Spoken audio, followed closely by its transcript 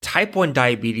type 1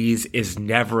 diabetes is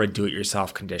never a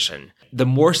do-it-yourself condition. The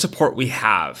more support we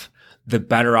have, the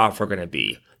better off we're going to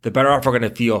be. The better off we're going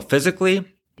to feel physically,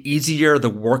 easier the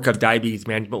work of diabetes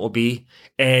management will be.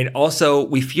 And also,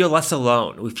 we feel less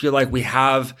alone. We feel like we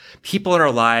have people in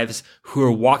our lives who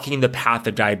are walking the path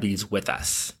of diabetes with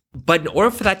us. But in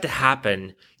order for that to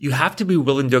happen, you have to be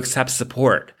willing to accept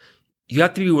support. You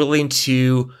have to be willing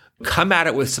to come at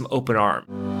it with some open arms.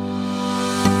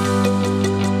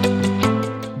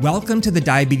 Welcome to the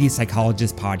Diabetes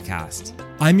Psychologist Podcast.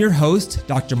 I'm your host,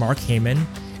 Dr. Mark Heyman,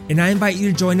 and I invite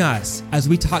you to join us as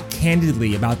we talk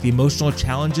candidly about the emotional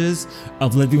challenges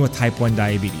of living with type 1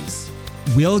 diabetes.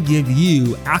 We'll give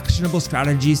you actionable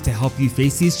strategies to help you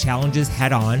face these challenges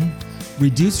head on,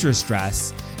 reduce your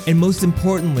stress, and most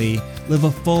importantly, live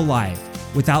a full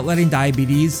life without letting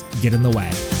diabetes get in the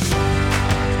way.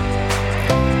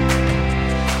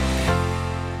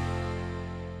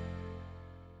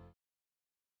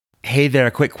 Hey there,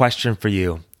 a quick question for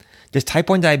you. Does type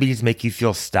 1 diabetes make you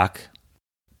feel stuck?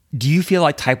 Do you feel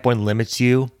like type 1 limits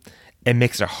you and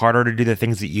makes it harder to do the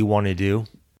things that you want to do?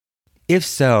 If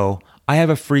so, I have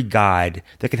a free guide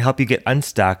that can help you get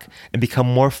unstuck and become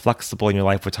more flexible in your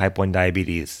life with type 1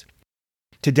 diabetes.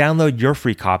 To download your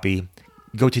free copy,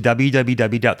 go to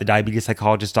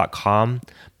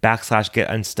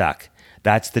www.thediabetespsychologist.com/getunstuck.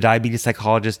 That's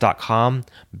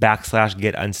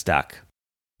thediabetespsychologist.com/getunstuck.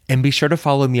 And be sure to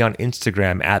follow me on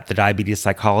Instagram at The Diabetes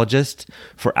Psychologist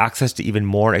for access to even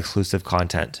more exclusive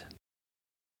content.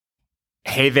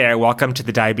 Hey there, welcome to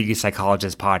the Diabetes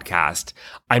Psychologist Podcast.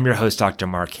 I'm your host, Dr.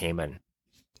 Mark Heyman.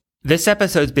 This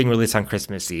episode is being released on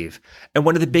Christmas Eve, and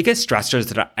one of the biggest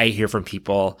stressors that I hear from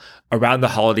people around the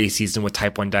holiday season with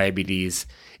type 1 diabetes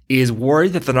is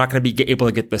worried that they're not going to be able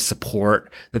to get the support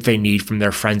that they need from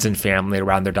their friends and family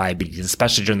around their diabetes,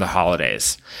 especially during the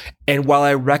holidays. And while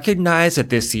I recognize that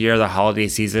this year, the holiday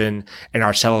season and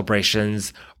our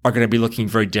celebrations are going to be looking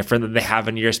very different than they have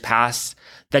in years past,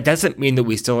 that doesn't mean that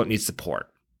we still don't need support.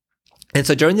 And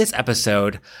so during this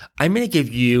episode, I'm going to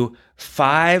give you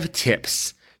 5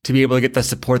 tips to be able to get the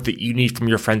support that you need from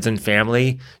your friends and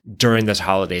family during this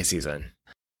holiday season.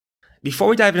 Before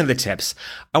we dive into the tips,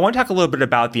 I want to talk a little bit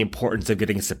about the importance of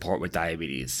getting support with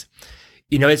diabetes.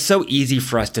 You know, it's so easy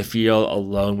for us to feel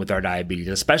alone with our diabetes,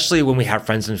 especially when we have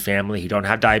friends and family who don't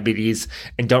have diabetes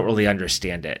and don't really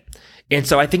understand it. And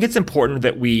so I think it's important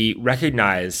that we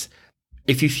recognize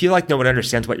if you feel like no one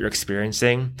understands what you're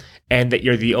experiencing and that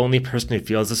you're the only person who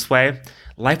feels this way,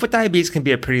 life with diabetes can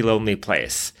be a pretty lonely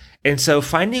place. And so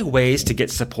finding ways to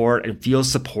get support and feel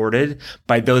supported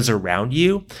by those around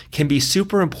you can be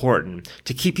super important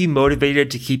to keep you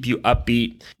motivated, to keep you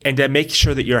upbeat, and to make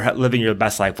sure that you're living your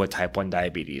best life with type 1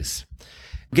 diabetes.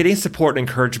 Getting support and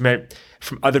encouragement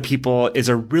from other people is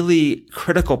a really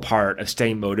critical part of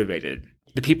staying motivated.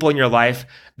 The people in your life,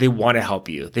 they want to help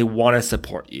you. They want to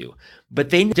support you, but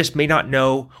they just may not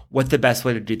know what the best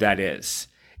way to do that is.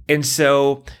 And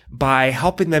so by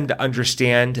helping them to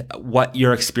understand what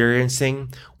you're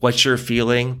experiencing, what you're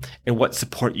feeling, and what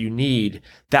support you need,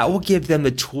 that will give them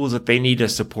the tools that they need to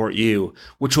support you,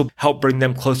 which will help bring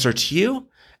them closer to you,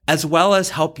 as well as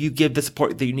help you give the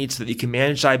support that you need so that you can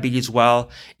manage diabetes well,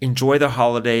 enjoy the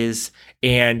holidays,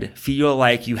 and feel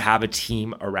like you have a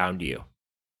team around you.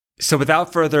 So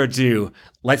without further ado,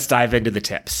 let's dive into the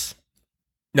tips.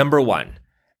 Number 1,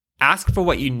 ask for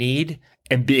what you need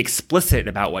and be explicit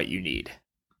about what you need.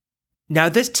 Now,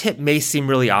 this tip may seem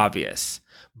really obvious,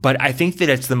 but I think that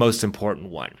it's the most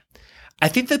important one. I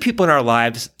think that people in our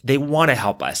lives, they want to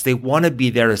help us. They want to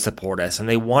be there to support us, and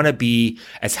they want to be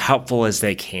as helpful as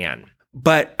they can.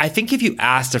 But I think if you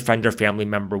asked a friend or family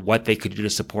member what they could do to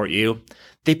support you,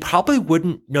 they probably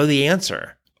wouldn't know the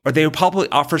answer, or they would probably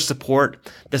offer support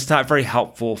that's not very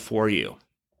helpful for you.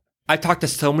 I've talked to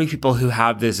so many people who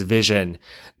have this vision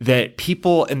that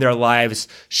people in their lives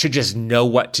should just know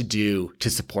what to do to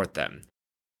support them.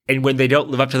 And when they don't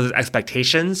live up to those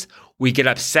expectations, we get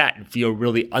upset and feel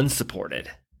really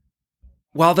unsupported.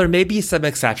 While there may be some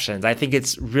exceptions, I think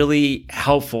it's really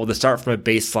helpful to start from a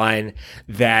baseline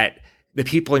that the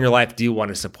people in your life do want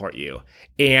to support you.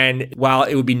 And while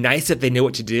it would be nice if they knew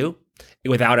what to do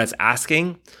without us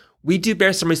asking, we do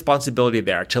bear some responsibility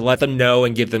there to let them know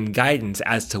and give them guidance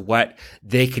as to what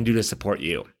they can do to support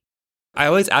you. I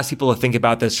always ask people to think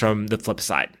about this from the flip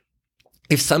side.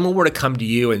 If someone were to come to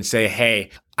you and say,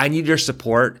 hey, I need your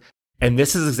support, and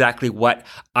this is exactly what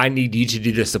I need you to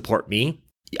do to support me,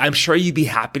 I'm sure you'd be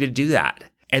happy to do that.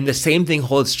 And the same thing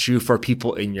holds true for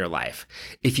people in your life.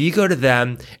 If you go to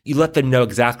them, you let them know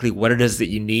exactly what it is that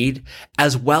you need,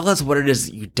 as well as what it is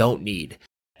that you don't need.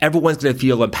 Everyone's going to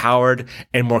feel empowered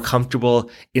and more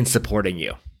comfortable in supporting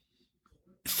you.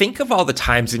 think of all the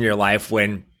times in your life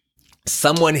when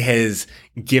someone has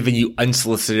given you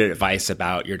unsolicited advice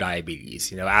about your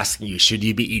diabetes, asking you, should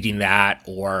you be eating that?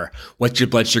 Or what's your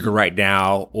blood sugar right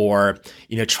now? Or,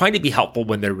 trying to be helpful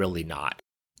when they're really not.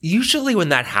 Usually when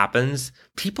that happens,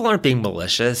 people aren't being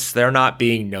malicious. They're not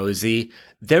being nosy.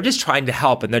 They're just trying to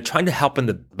help, and they're trying to help in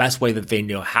the best way that they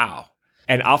know how.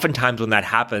 And oftentimes when that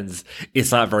happens,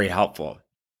 it's not very helpful.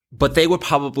 But they would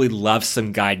probably love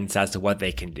some guidance as to what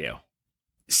they can do.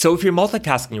 So if you're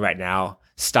multitasking right now,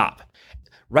 stop.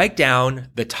 Write down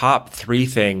the top 3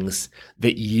 things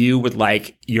that you would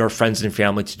like your friends and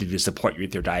family to do to support you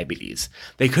with your diabetes.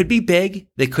 They could be big,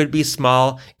 they could be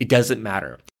small, it doesn't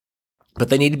matter. But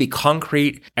they need to be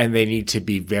concrete and they need to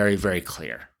be very, very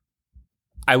clear.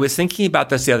 I was thinking about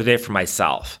this the other day for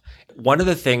myself. One of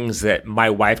the things that my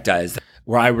wife does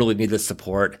where I really need the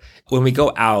support, when we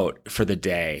go out for the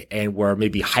day and we're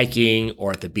maybe hiking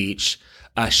or at the beach,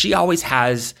 she always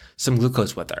has some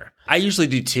glucose with her. I usually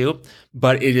do too,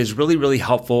 but it is really, really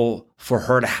helpful for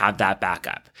her to have that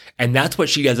backup. And that's what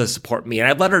she does to support me. And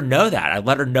I let her know that. I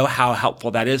let her know how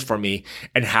helpful that is for me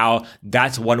and how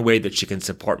that's one way that she can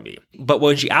support me. But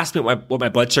when she asked me what my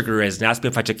blood sugar is and asked me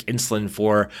if I took insulin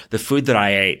for the food that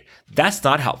I ate, that's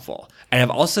not helpful. And I've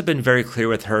also been very clear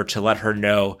with her to let her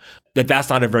know that that's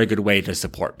not a very good way to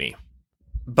support me.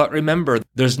 But remember,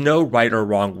 there's no right or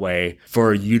wrong way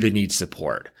for you to need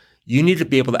support. You need to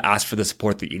be able to ask for the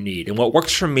support that you need. And what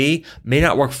works for me may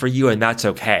not work for you, and that's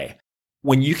okay.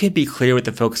 When you can be clear with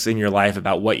the folks in your life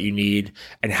about what you need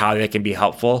and how they can be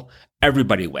helpful,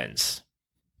 everybody wins.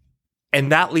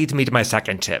 And that leads me to my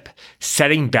second tip,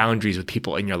 setting boundaries with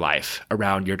people in your life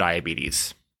around your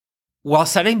diabetes. While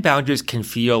setting boundaries can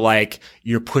feel like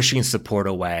you're pushing support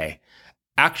away,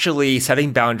 actually,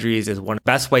 setting boundaries is one of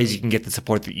the best ways you can get the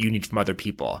support that you need from other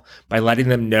people by letting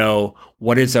them know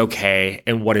what is okay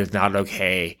and what is not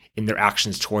okay in their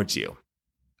actions towards you.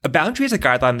 A boundary is a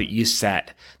guideline that you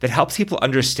set that helps people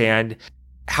understand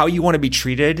how you want to be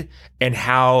treated and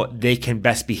how they can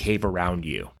best behave around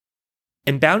you.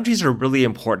 And boundaries are really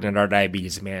important in our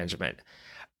diabetes management.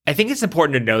 I think it's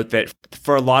important to note that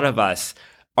for a lot of us,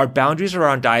 our boundaries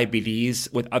around diabetes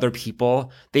with other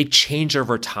people, they change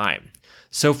over time.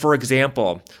 So for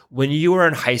example, when you were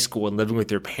in high school and living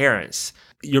with your parents,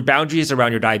 your boundaries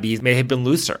around your diabetes may have been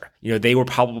looser. They were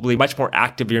probably much more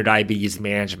active in your diabetes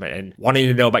management and wanting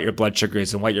to know about your blood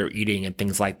sugars and what you're eating and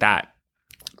things like that.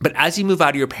 But as you move out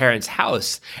of your parents'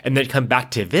 house and then come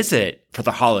back to visit for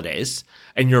the holidays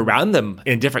and you're around them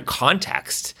in a different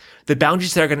context, the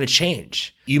boundaries there are going to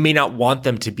change. You may not want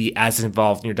them to be as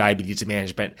involved in your diabetes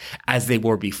management as they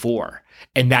were before,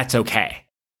 and that's okay.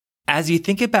 As you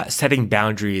think about setting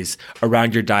boundaries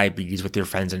around your diabetes with your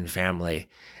friends and family,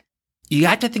 you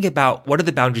have to think about what are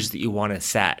the boundaries that you want to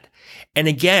set. And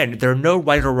again, there are no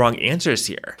right or wrong answers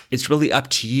here. It's really up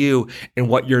to you and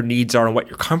what your needs are and what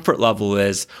your comfort level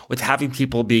is with having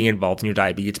people being involved in your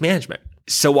diabetes management.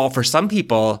 So while for some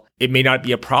people, it may not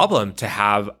be a problem to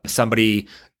have somebody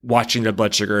watching their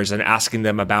blood sugars and asking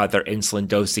them about their insulin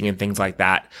dosing and things like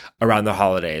that around the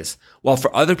holidays. While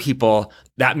for other people,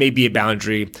 that may be a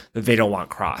boundary that they don't want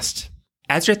crossed.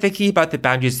 As you're thinking about the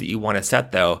boundaries that you want to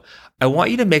set though, I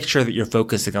want you to make sure that you're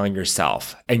focusing on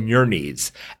yourself and your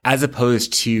needs as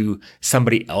opposed to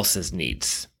somebody else's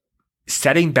needs.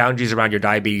 Setting boundaries around your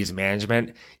diabetes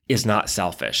management is not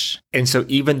selfish. And so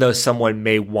even though someone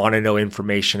may want to know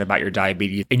information about your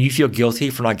diabetes and you feel guilty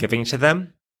for not giving it to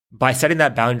them, by setting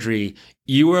that boundary,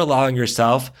 you are allowing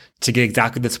yourself to get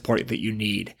exactly the support that you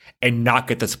need and not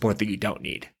get the support that you don't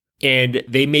need. And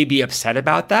they may be upset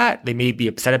about that. They may be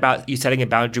upset about you setting a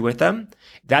boundary with them.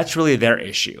 That's really their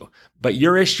issue. But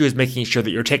your issue is making sure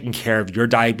that you're taking care of your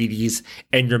diabetes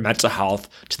and your mental health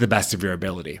to the best of your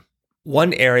ability.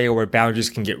 One area where boundaries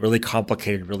can get really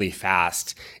complicated really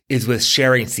fast is with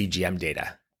sharing CGM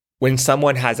data. When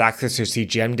someone has access to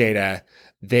CGM data,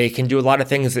 they can do a lot of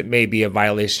things that may be a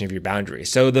violation of your boundary.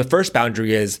 So the first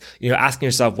boundary is, asking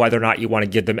yourself whether or not you want to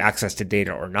give them access to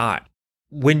data or not.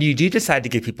 When you do decide to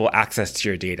give people access to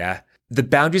your data, the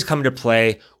boundaries come into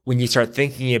play when you start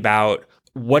thinking about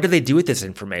what do they do with this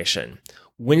information?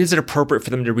 When is it appropriate for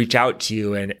them to reach out to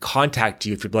you and contact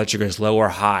you if your blood sugar is low or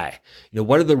high?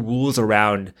 What are the rules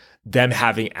around them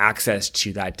having access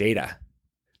to that data?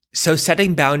 So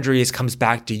setting boundaries comes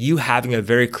back to you having a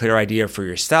very clear idea for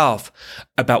yourself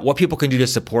about what people can do to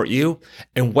support you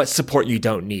and what support you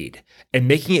don't need, and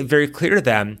making it very clear to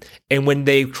them. And when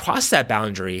they cross that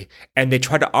boundary and they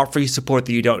try to offer you support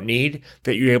that you don't need,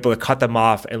 that you're able to cut them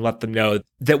off and let them know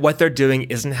that what they're doing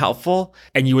isn't helpful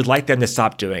and you would like them to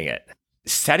stop doing it.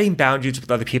 Setting boundaries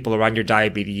with other people around your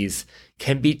diabetes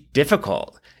can be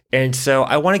difficult. And so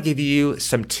I want to give you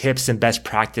some tips and best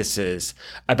practices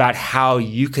about how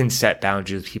you can set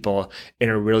boundaries with people in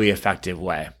a really effective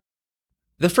way.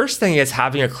 The first thing is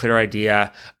having a clear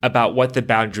idea about what the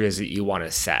boundary is that you want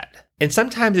to set. And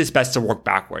sometimes it's best to work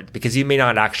backward because you may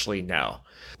not actually know.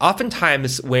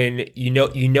 Oftentimes when you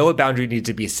know a boundary needs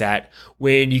to be set,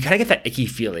 when you kind of get that icky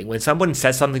feeling, when someone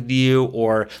says something to you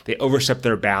or they overstep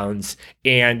their bounds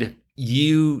and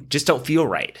you just don't feel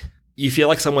right. You feel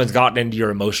like someone's gotten into your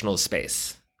emotional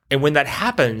space. And when that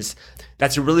happens,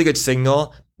 that's a really good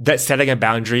signal that setting a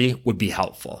boundary would be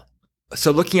helpful.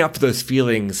 So looking out for those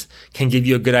feelings can give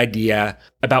you a good idea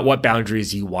about what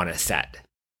boundaries you want to set.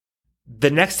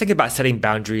 The next thing about setting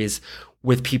boundaries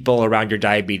with people around your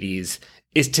diabetes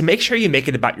is to make sure you make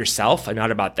it about yourself and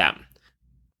not about them.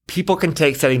 People can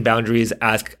take setting boundaries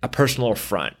as a personal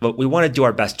affront, but we want to do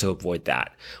our best to avoid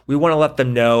that. We want to let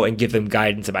them know and give them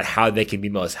guidance about how they can be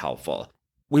most helpful.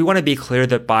 We want to be clear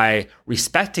that by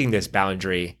respecting this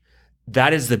boundary,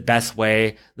 that is the best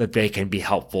way that they can be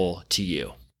helpful to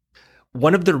you.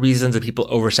 One of the reasons that people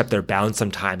overstep their bounds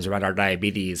sometimes around our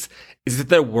diabetes is that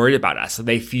they're worried about us and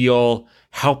they feel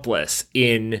helpless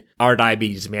in our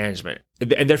diabetes management.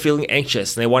 And they're feeling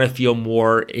anxious and they want to feel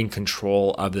more in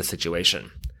control of the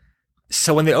situation.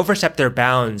 So when they overstep their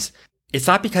bounds, it's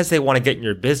not because they want to get in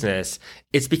your business.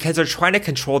 It's because they're trying to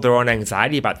control their own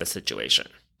anxiety about the situation.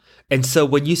 And so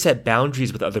when you set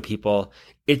boundaries with other people,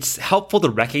 it's helpful to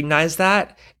recognize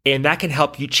that, and that can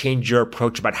help you change your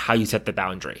approach about how you set the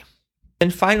boundary.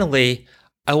 And finally,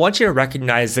 I want you to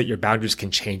recognize that your boundaries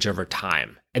can change over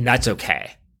time, and that's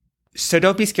okay. So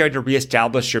don't be scared to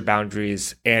reestablish your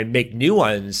boundaries and make new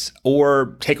ones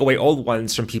or take away old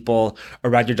ones from people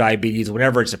around your diabetes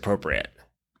whenever it's appropriate.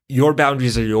 Your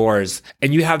boundaries are yours,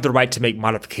 and you have the right to make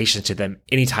modifications to them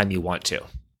anytime you want to.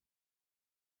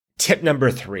 Tip number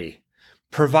 3,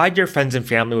 provide your friends and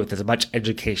family with as much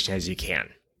education as you can.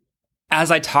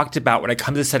 As I talked about when it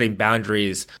comes to setting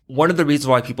boundaries, one of the reasons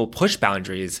why people push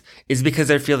boundaries is because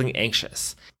they're feeling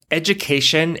anxious.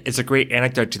 Education is a great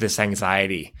antidote to this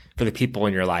anxiety for the people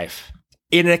in your life.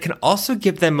 And it can also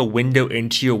give them a window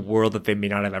into your world that they may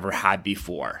not have ever had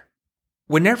before.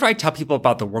 Whenever I tell people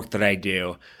about the work that I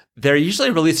do, they're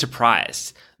usually really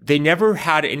surprised. They never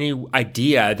had any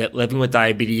idea that living with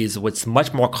diabetes was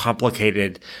much more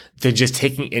complicated than just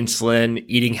taking insulin,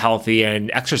 eating healthy, and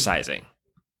exercising.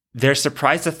 They're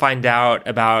surprised to find out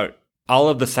about all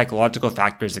of the psychological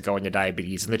factors that go into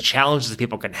diabetes and the challenges that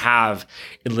people can have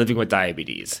in living with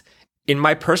diabetes. In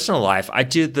my personal life, I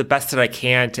do the best that I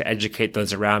can to educate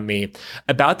those around me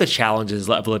about the challenges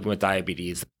of living with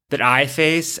diabetes that I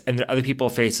face and that other people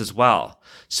face as well,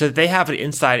 so that they have an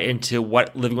insight into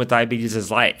what living with diabetes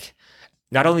is like.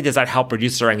 Not only does that help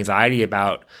reduce their anxiety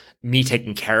about me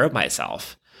taking care of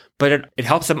myself, but it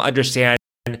helps them understand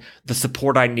the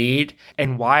support I need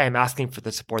and why I'm asking for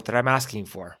the support that I'm asking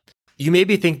for. You may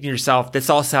be thinking to yourself, this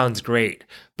all sounds great,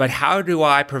 but how do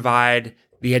I provide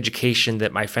the education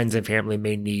that my friends and family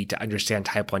may need to understand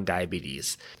type 1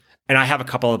 diabetes? And I have a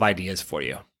couple of ideas for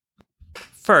you.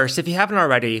 First, if you haven't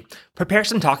already, prepare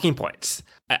some talking points.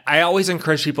 I always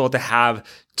encourage people to have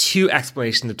 2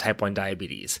 explanations of type 1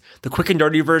 diabetes, the quick and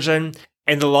dirty version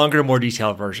and the longer, more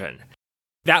detailed version.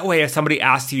 That way, if somebody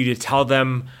asks you to tell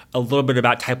them a little bit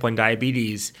about type 1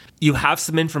 diabetes, you have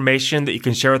some information that you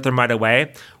can share with them right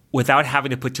away without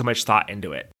having to put too much thought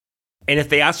into it. And if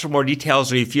they ask for more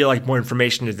details or you feel like more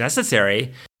information is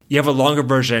necessary, you have a longer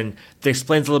version that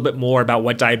explains a little bit more about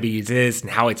what diabetes is and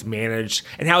how it's managed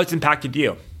and how it's impacted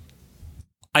you.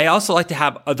 I also like to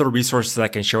have other resources I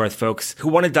can share with folks who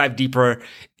want to dive deeper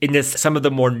into some of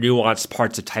the more nuanced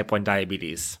parts of type 1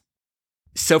 diabetes.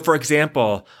 So for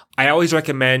example, I always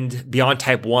recommend Beyond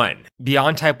Type 1.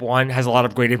 Beyond Type 1 has a lot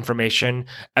of great information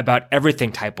about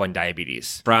everything type 1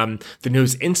 diabetes, from the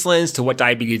newest insulins to what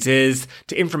diabetes is,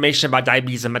 to information about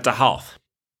diabetes and mental health.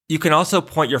 You can also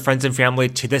point your friends and family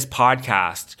to this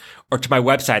podcast or to my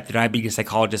website,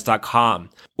 thediabetespsychologist.com,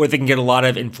 where they can get a lot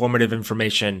of informative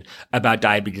information about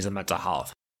diabetes and mental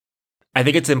health. I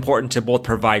think it's important to both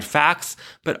provide facts,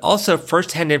 but also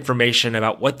firsthand information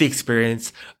about what the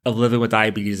experience of living with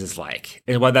diabetes is like.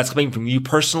 And whether that's coming from you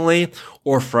personally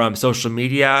or from social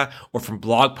media or from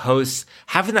blog posts,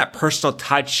 having that personal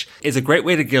touch is a great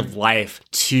way to give life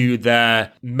to the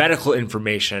medical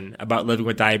information about living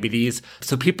with diabetes,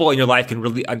 so people in your life can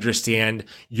really understand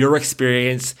your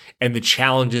experience and the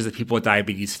challenges that people with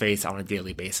diabetes face on a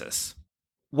daily basis.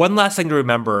 One last thing to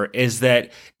remember is that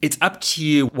it's up to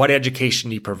you what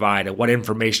education you provide and what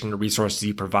information and resources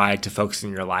you provide to folks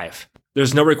in your life.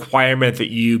 There's no requirement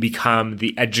that you become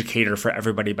the educator for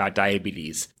everybody about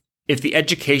diabetes. If the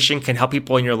education can help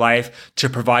people in your life to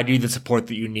provide you the support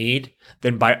that you need,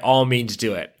 then by all means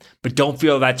do it. But don't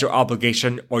feel that's your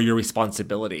obligation or your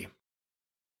responsibility.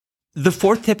 The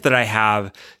fourth tip that I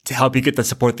have to help you get the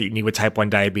support that you need with type 1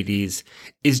 diabetes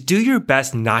is do your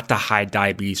best not to hide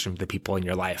diabetes from the people in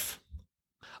your life.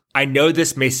 I know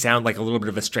this may sound like a little bit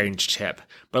of a strange tip,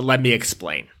 but let me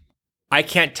explain. I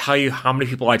can't tell you how many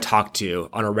people I talk to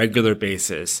on a regular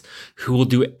basis who will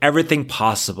do everything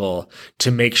possible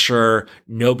to make sure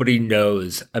nobody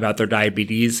knows about their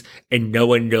diabetes and no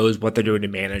one knows what they're doing to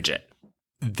manage it.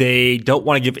 They don't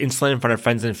want to give insulin in front of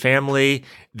friends and family.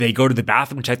 They go to the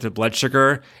bathroom to check their blood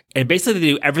sugar, and basically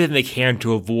they do everything they can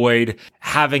to avoid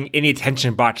having any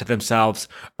attention brought to themselves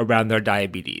around their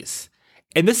diabetes.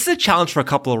 And this is a challenge for a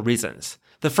couple of reasons.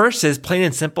 The first is, plain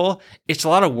and simple, it's a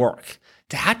lot of work.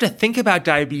 To have to think about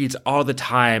diabetes all the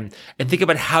time and think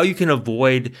about how you can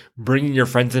avoid bringing your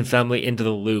friends and family into the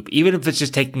loop, even if it's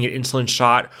just taking an insulin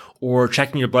shot or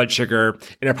checking your blood sugar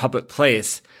in a public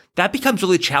place, that becomes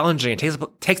really challenging.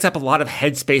 It takes up a lot of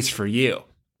headspace for you.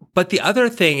 But the other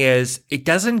thing is, it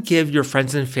doesn't give your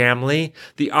friends and family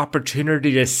the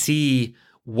opportunity to see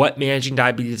what managing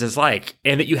diabetes is like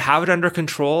and that you have it under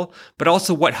control, but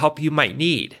also what help you might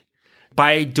need.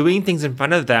 By doing things in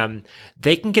front of them,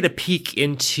 they can get a peek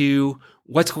into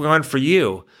what's going on for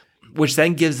you, which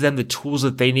then gives them the tools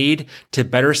that they need to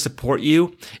better support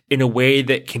you in a way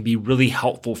that can be really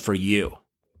helpful for you.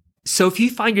 So if you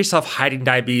find yourself hiding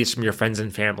diabetes from your friends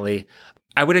and family,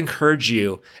 I would encourage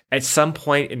you at some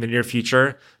point in the near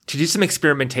future to do some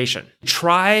experimentation.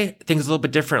 Try things a little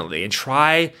bit differently and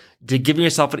try to giving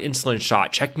yourself an insulin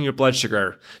shot, checking your blood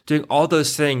sugar, doing all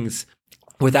those things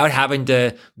without having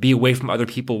to be away from other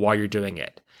people while you're doing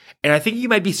it. And I think you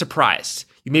might be surprised.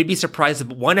 You may be surprised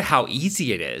at one, how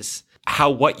easy it is,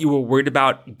 how what you were worried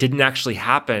about didn't actually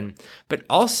happen, but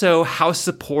also how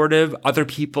supportive other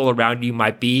people around you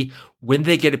might be when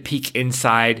they get a peek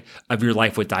inside of your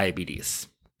life with diabetes.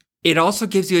 It also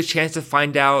gives you a chance to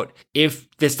find out if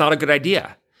it's not a good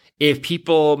idea. If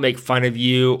people make fun of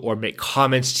you or make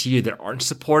comments to you that aren't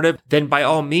supportive, then by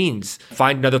all means,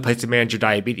 find another place to manage your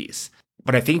diabetes.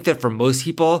 But I think that for most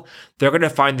people, they're going to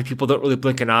find that people don't really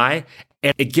blink an eye,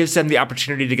 and it gives them the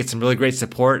opportunity to get some really great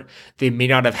support they may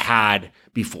not have had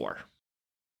before.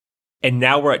 And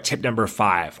now we're at tip number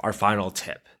 5, our final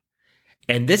tip.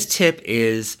 And this tip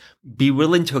is be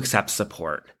willing to accept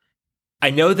support.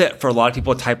 I know that for a lot of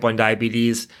people with type 1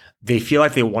 diabetes, they feel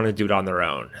like they want to do it on their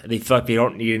own. They feel like they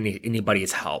don't need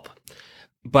anybody's help.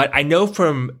 But I know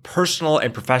from personal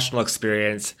and professional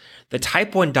experience that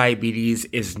type 1 diabetes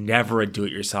is never a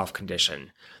do-it-yourself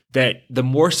condition. That the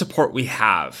more support we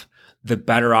have, the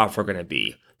better off we're going to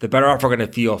be. The better off we're going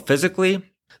to feel physically,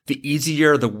 the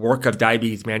easier the work of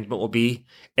diabetes management will be.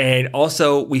 And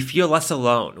also, we feel less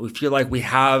alone. We feel like we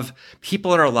have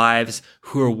people in our lives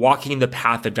who are walking the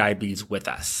path of diabetes with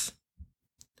us.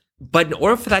 But in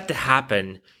order for that to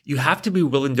happen, you have to be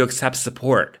willing to accept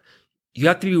support. You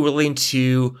have to be willing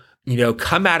to,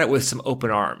 come at it with some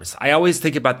open arms. I always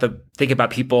think about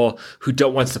people who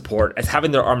don't want support as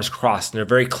having their arms crossed and they're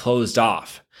very closed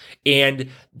off. And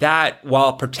that,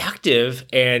 while protective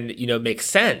and, makes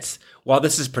sense, while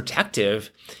this is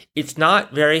protective, it's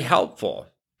not very helpful.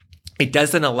 It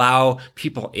doesn't allow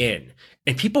people in.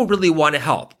 And people really want to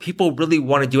help. People really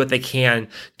want to do what they can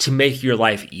to make your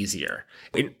life easier.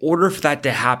 In order for that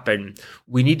to happen,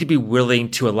 we need to be willing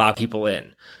to allow people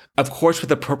in. Of course, with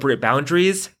appropriate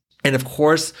boundaries, and of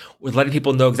course, with letting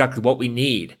people know exactly what we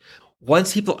need.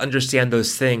 Once people understand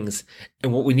those things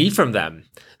and what we need from them,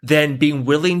 then being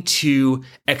willing to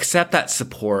accept that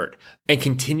support and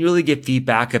continually give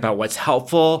feedback about what's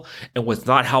helpful and what's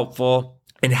not helpful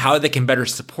and how they can better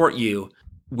support you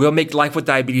will make life with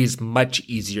diabetes much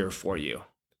easier for you.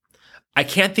 I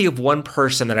can't think of one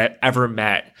person that I've ever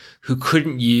met who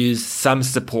couldn't use some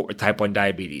support with type 1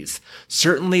 diabetes.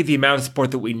 Certainly, the amount of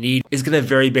support that we need is going to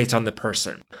vary based on the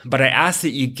person. But I ask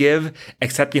that you give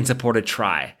accepting support a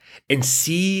try and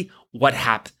see what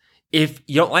happens. If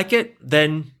you don't like it,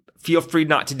 then feel free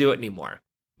not to do it anymore.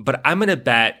 But I'm going to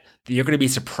bet that you're going to be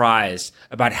surprised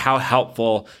about how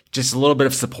helpful just a little bit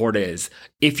of support is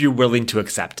if you're willing to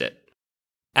accept it.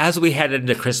 As we head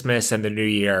into Christmas and the new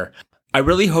year, I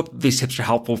really hope these tips are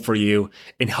helpful for you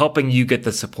in helping you get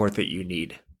the support that you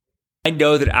need. I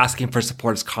know that asking for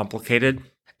support is complicated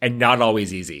and not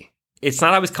always easy. It's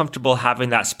not always comfortable having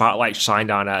that spotlight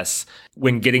shined on us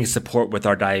when getting support with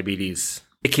our diabetes.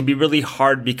 It can be really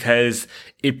hard because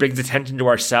it brings attention to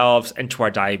ourselves and to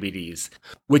our diabetes,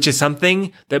 which is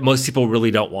something that most people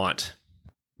really don't want.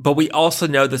 But we also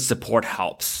know that support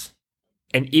helps.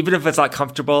 And even if it's not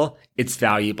comfortable, it's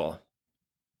valuable.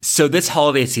 So this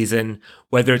holiday season,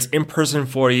 whether it's in person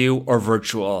for you or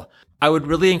virtual, I would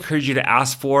really encourage you to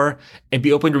ask for and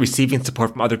be open to receiving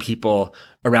support from other people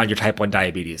around your type 1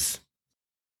 diabetes.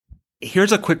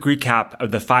 Here's a quick recap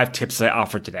of the 5 tips that I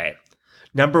offered today.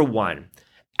 Number 1,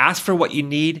 ask for what you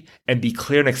need and be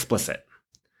clear and explicit.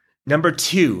 Number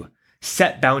 2,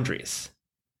 set boundaries.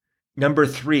 Number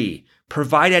 3,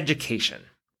 provide education.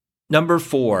 Number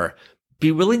 4,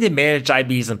 be willing to manage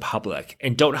diabetes in public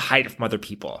and don't hide it from other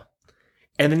people.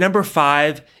 And the number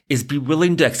 5 is be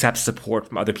willing to accept support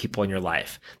from other people in your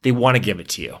life. They want to give it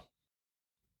to you.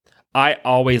 I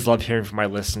always love hearing from my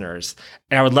listeners,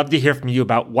 and I would love to hear from you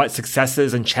about what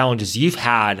successes and challenges you've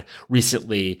had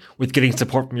recently with getting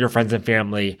support from your friends and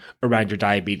family around your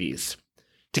diabetes.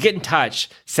 To get in touch,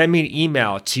 send me an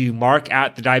email to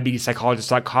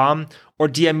mark@thediabetespsychologist.com or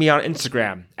DM me on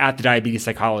Instagram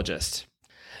 @thediabetespsychologist.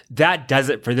 That does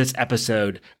it for this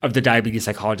episode of the Diabetes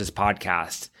Psychologist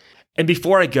podcast. And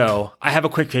before I go, I have a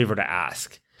quick favor to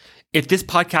ask. If this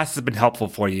podcast has been helpful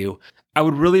for you, I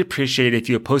would really appreciate it if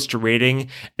you would post a rating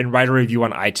and write a review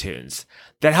on iTunes.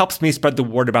 That helps me spread the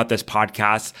word about this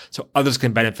podcast so others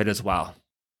can benefit as well.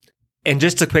 And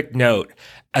just a quick note,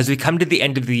 as we come to the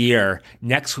end of the year,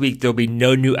 next week there'll be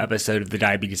no new episode of the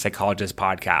Diabetes Psychologist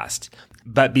podcast.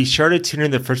 But be sure to tune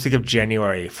in the first week of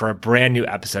January for a brand new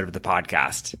episode of the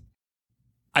podcast.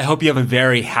 I hope you have a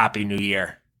very happy new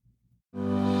year.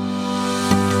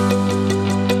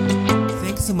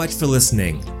 Thanks so much for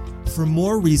listening. For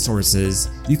more resources,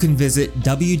 you can visit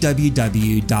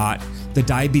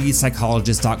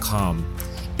www.thediabetespsychologist.com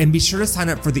and be sure to sign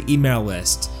up for the email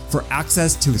list for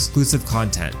access to exclusive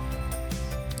content.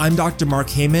 I'm Dr. Mark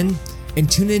Heyman, and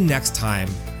tune in next time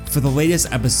for the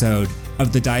latest episode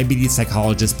of the Diabetes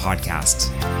Psychologist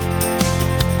podcast.